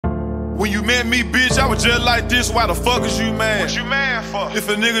When you met me, bitch, I was just like this. Why the fuck is you mad? What you mad for? If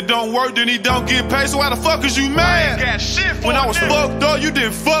a nigga don't work, then he don't get paid. So why the fuck is you mad? I ain't got shit for when I was nigga. Fucked up, you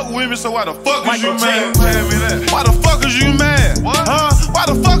didn't fuck with me. So why the fuck is you mad? Tell me that. Why the fuck is you mad? What? Huh? Why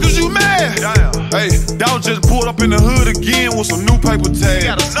the fuck is you mad? Damn. Hey, Dolph just pulled up in the hood again with some new paper tags.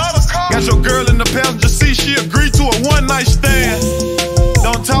 Got another car? Got your girl in the passenger seat. She agreed to a one-night stand.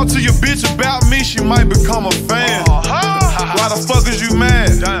 Don't talk to your bitch about me. She might become a fan. Why the fuck is you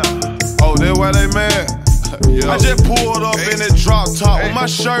mad? Damn. Oh, that's why they mad? I just pulled up in that drop top with my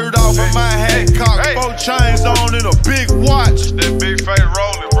shirt off and my hat cocked, 4 chains on and a big watch. That big face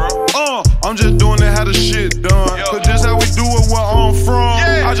rolling, bro. I'm just doing it how the shit done. Cause this how we do it where I'm from.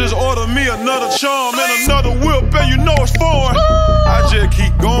 I just ordered me another charm and another whip, and you know it's foreign. I just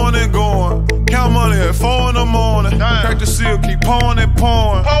keep going and going. Count money at 4 in the morning. Crack the seal, keep pouring and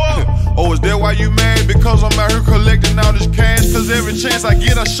pouring. Oh, is that why you mad? Because I'm out here collecting all this cash. Cause every chance I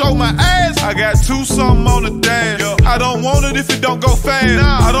get, I show my ass. I got 2 something on the dash. I don't want it if it don't go fast.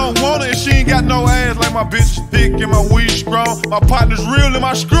 I don't want it if she ain't got no ass. Like my bitch is thick and my weed strong. My partner's real and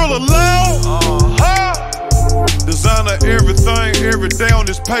my skrill alone. Designer everything, every day on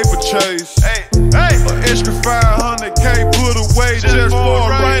this paper chase. An extra 500K put away just for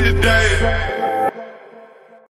a rainy day.